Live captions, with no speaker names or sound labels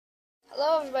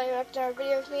Hello everybody, welcome to our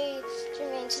video with me,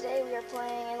 Jimmy, and today we are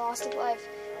playing in Lost of Life,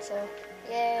 so,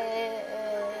 yay!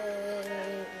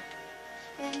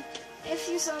 And if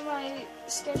you saw my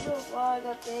scheduled vlog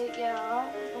update, yeah,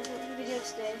 I'll put the video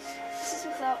today. This is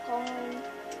without Colin,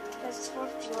 because it's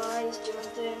 4th of July, he's doing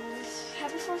things.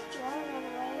 Happy 4th of July, by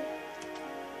the way.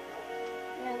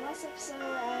 Yeah, last episode,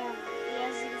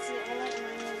 as you can see, I like my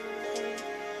name and everything,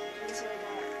 that's what I got.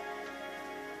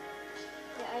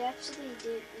 Yeah, I actually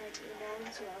did, like,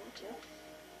 survival too.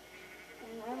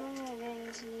 And I'm only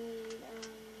going to need,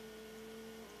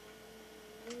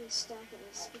 maybe a stack of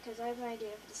this, because I have an idea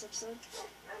for this episode.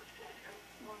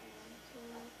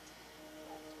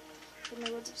 Put my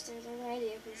woods upstairs, I have an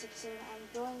idea for this episode. I'm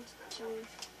going to,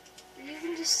 you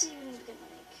can just see what I'm gonna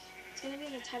make. It's gonna be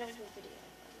in the title of the video.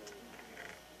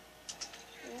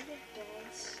 Where are the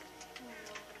beds?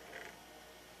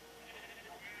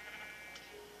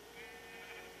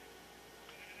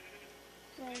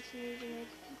 Going to need to make a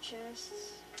few chests.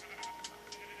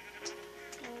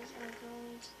 Because I'm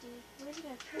going to do. Where did I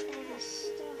put all this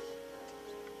stuff?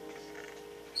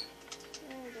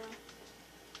 There we go.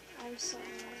 I'm sorry, I'm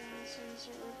going to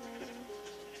start organizing.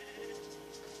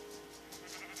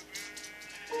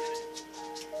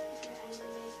 Okay, I'm going to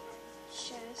make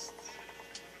chests.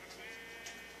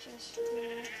 Just for me.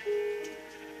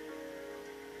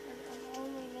 And I'm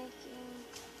only making.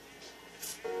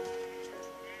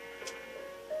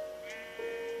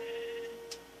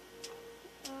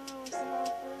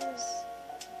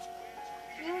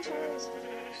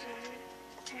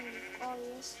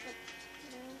 Obvious, but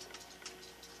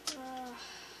I'll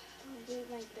do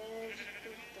my bed,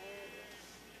 big bed.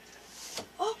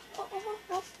 Oh!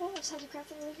 I just had to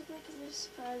craft it really quick. I'm just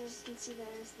surprised. As you can see,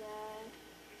 there's that.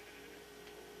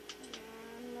 Yeah,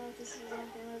 I don't know if this is on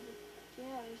camera, but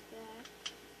yeah, there's that.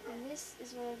 And this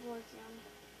is what I've been working on.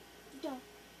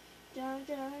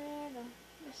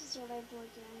 This is what I've been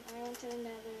working on. I went to the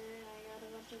nether, and I got a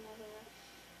bunch of nether.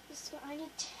 I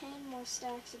need 10 more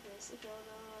stacks of this if it'll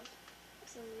go up.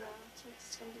 So yeah, that's what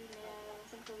it's going to be made out of.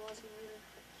 I think the wall's going to be really.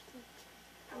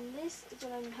 And this is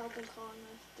what I'm helping Colin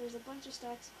with. There's a bunch of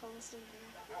stacks of cobblestone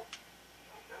here.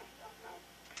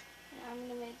 And I'm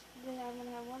going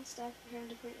to have one stack for him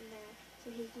to put in there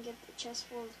so he can get the chest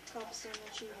full of cobblestone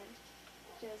achievement.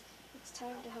 Because it's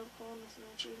time to help Colin with an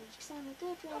achievement. Because I'm a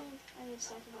good one. I need a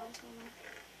stack of cobblestone now.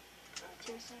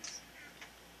 2 stacks.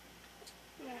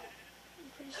 Yeah. I'm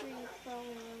pretty sure you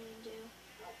probably know what to do.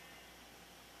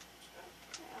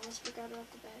 I almost forgot about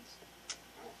the beds.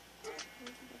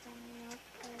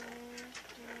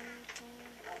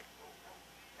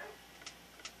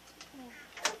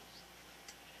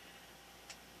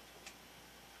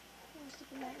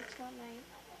 It's not night.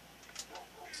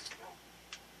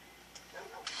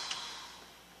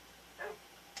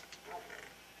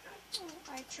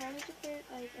 I tried to put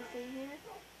like a thing here,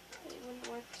 but it wouldn't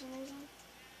work for some reason.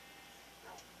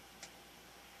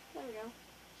 There we go.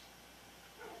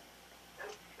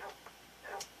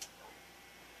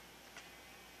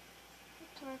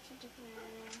 Torch a different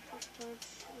area. Put torch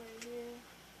right here.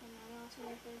 And then also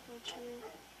make a torch here.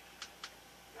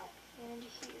 And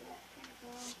here. There we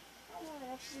go. Oh,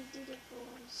 I actually did it for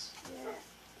once. Yeah.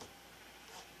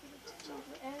 I had to do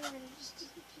forever and just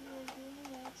didn't feel like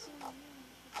doing that. So,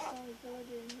 it's probably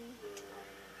better in here.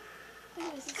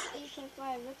 Anyways, it's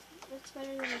 8.5. That's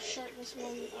better than the sharpness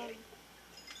one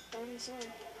diamond sword.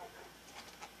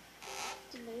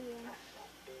 It's amazing.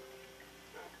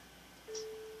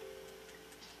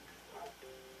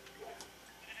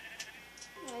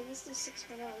 Yeah, I guess this is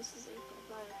 6.0. This is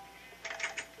 8.5.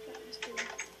 That was good.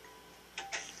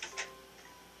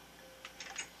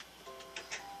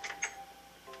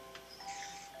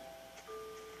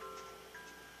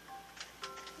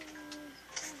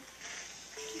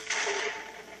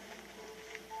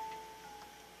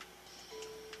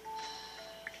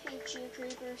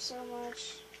 Creeper so much.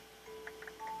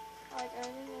 Like, I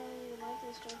didn't really even like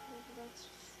this Creeper, but that's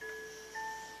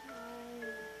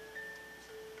fine.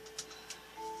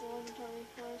 Full inventory, of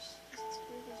course. This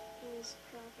Creeper's really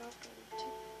crap up and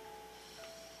too.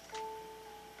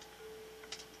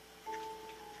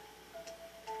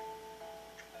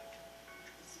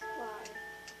 This is why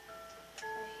I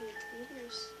hate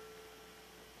Creepers.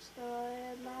 Story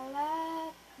of my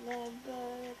life,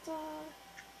 never thought.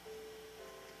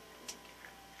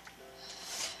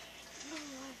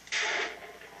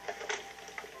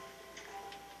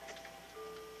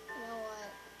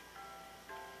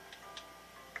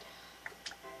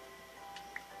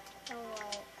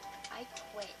 I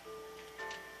quit.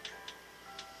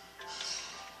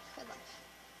 Good life.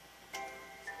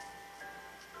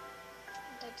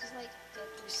 And I just like go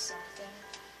do something.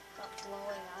 Got blown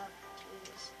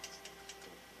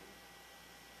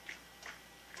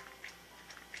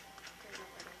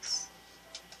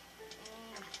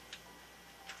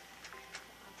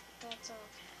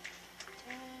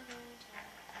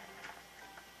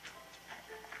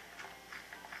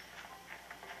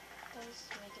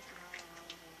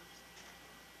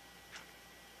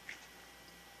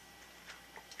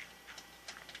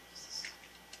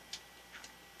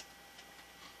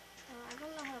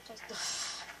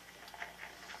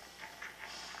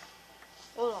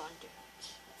Hold on, dude.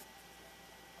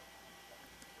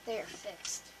 They're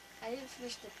fixed. I didn't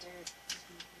finish the dirt.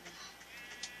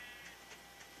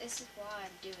 This is why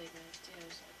I'm doing this too,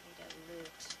 so I can get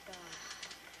loot.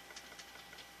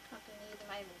 Not gonna need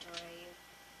my inventory. You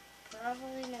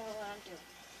probably know what I'm doing.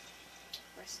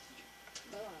 First,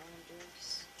 know what I'm doing.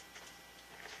 Just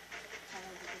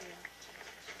follow the video.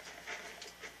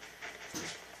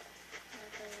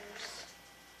 Hoppers.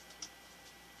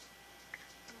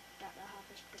 Got the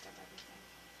hoppers, pick up everything.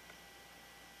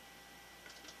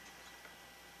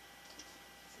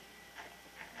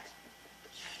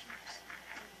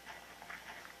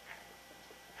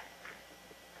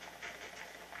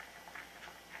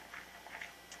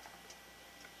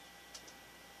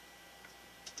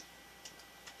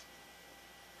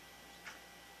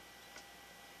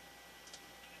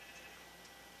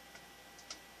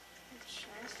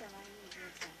 Chest, or am I going to do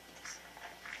this?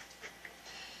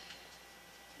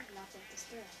 I did not think this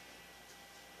through.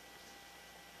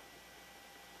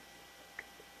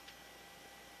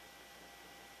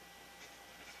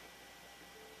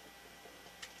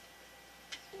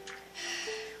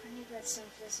 I need redstone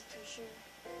for this, I'm pretty sure.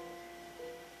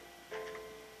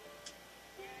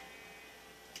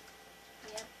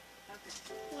 Yep. Okay.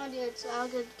 Well, dude, so I'll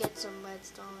go get some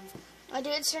redstone. Oh,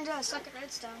 dude, it turned out I suck at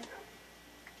redstone.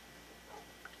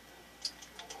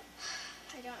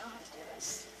 I don't know how to do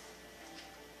this.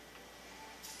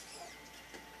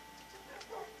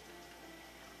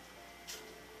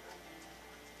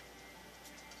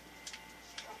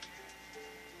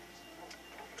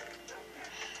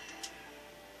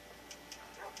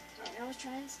 I was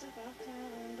trying stuff out there. I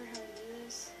don't remember how to do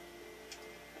this.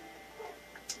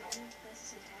 This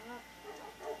is on top.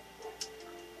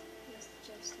 There's the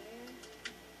chest there.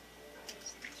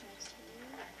 There's the chest here.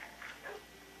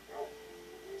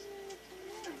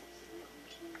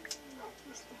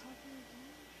 There's the hopper down.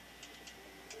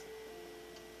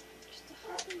 Just the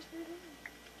hoppers were down.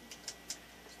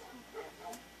 Just the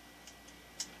hopper.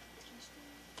 Just the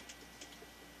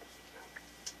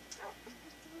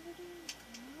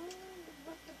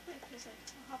what the frick is it?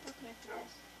 A hopper connects to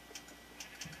this.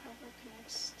 Hopper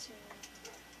connects to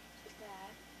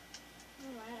that.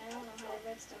 Never mind, I don't know how to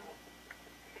redstone.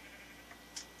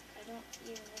 I don't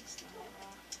even redstone at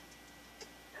all.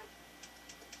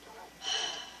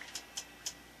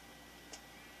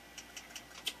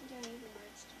 I don't even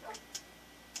redstone.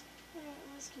 Alright,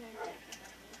 well, let's connect it.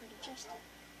 I'm pretty just it.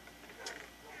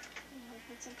 Now we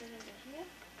put something over here.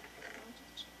 Don't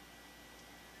touch it.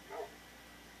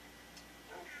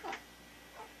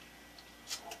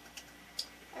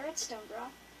 Redstone, bro.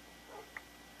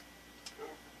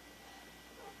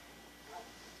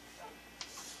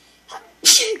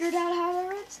 Figured out how to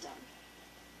redstone.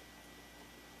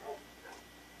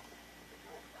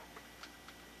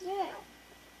 Yay.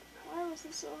 Why was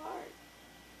this so hard?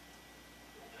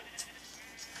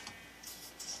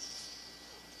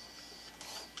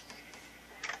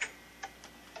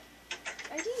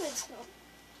 I do redstone.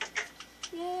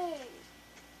 Yay.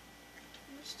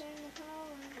 Understand the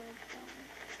power of redstone.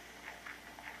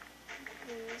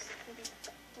 Please put this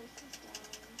down.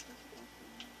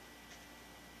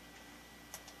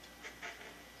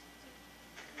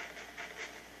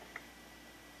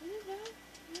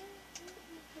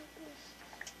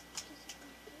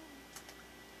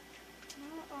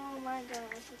 Oh my gosh,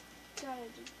 I gotta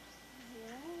do this.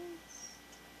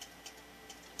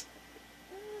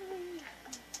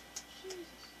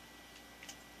 Jesus.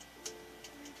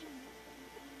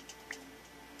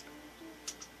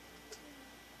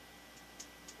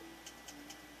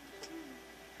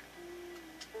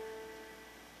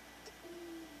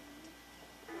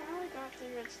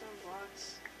 Redstone blocks.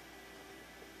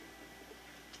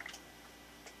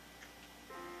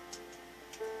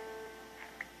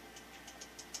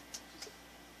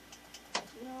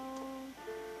 No.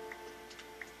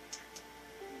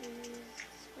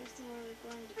 It's wasting where we're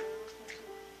going to go.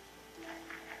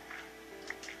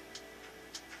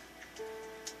 I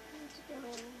need to go.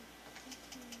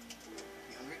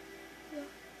 You hungry? Yeah.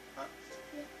 Huh?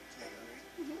 Yeah. Yeah, you hungry?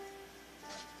 Mm-hmm.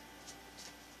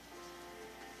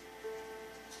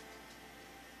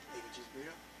 Baby cheese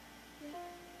burrito? Yeah.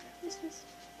 Yes, please.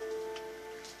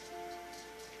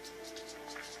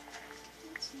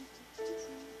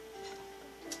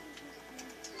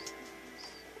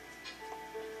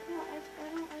 No,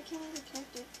 I can't even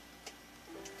connect it.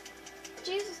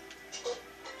 Jesus!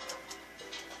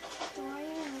 Do I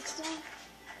even mix them?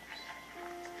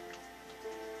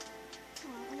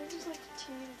 I'm gonna just like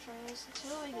continue to try this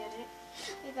until I get it.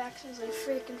 I've actually like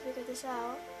freaking figured this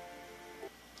out.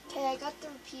 Okay. And I got the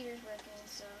repeaters working,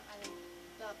 so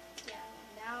yeah,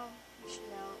 now you should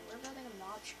know we're building a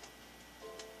mob trap.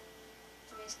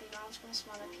 So basically, mobs gonna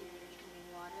spawn up here. There's gonna be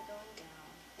water going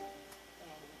down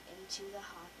and into the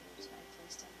hoppers. I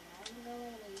placed them there. I'm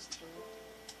only gonna use 2.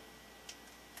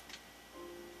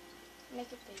 Make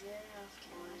it bigger off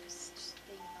camera because it's just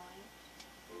being annoying.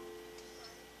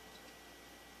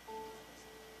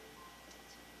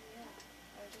 Yeah,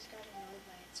 I just got annoyed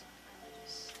by it, so I finally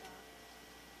just stopped.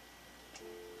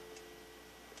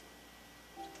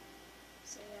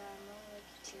 So yeah, I'm only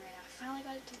looking 2 right now. I finally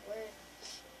got it to work.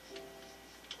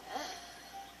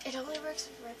 It only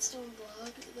works with redstone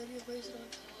block, and then you place it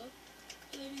on top.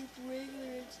 And then you break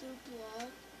the redstone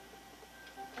block.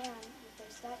 And you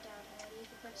place that down, and then you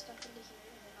can put stuff into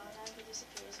here, and then automatically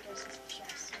disappears and goes into the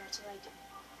chest, and that's what I do.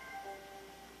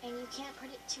 And you can't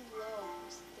put it too low,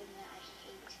 it's the thing that I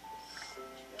hate.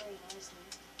 Which really annoys me,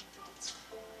 but it's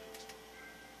fine.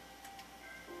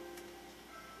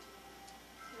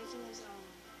 Making those, 1,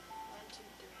 2,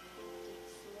 3, making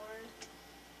 4.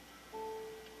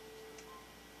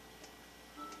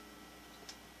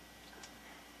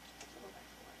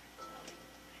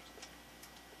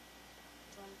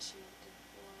 1, 2, 3,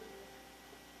 4,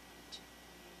 1, 2, 3,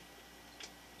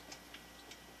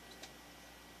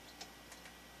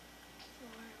 4,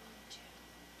 1, 2, 3,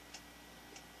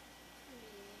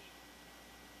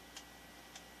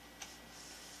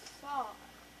 4.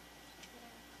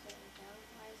 There we go.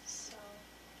 Why is it so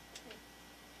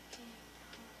freaking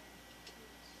hard?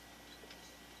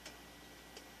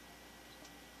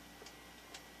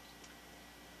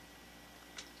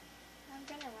 I'm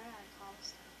gonna run out of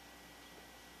cobblestone.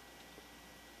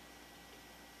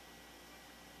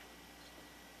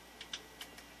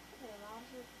 Okay, mobs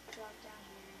will drop down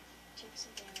here, take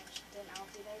some damage, then I'll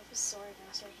be there with a sword and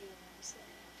I'll start healing them instead.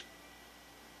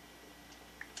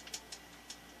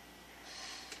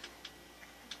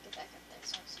 Get back up there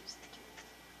so I'll just use the tree.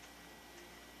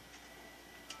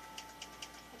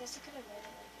 I guess I could have made it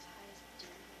like as high as the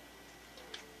tree.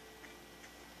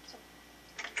 So,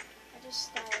 I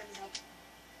just started up.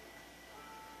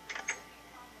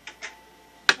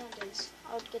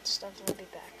 I'll get the stuff and I'll be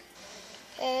back.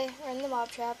 Okay, we're in the mob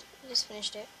trap. I just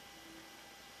finished it.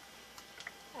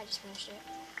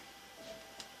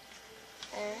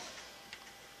 There.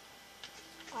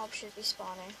 Mob should be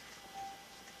spawning.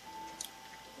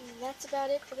 And that's about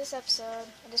it for this episode.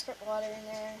 I just put water in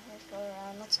there. Go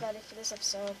around. That's about it for this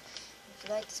episode. If you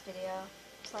like this video,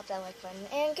 slap that like button.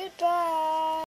 And goodbye!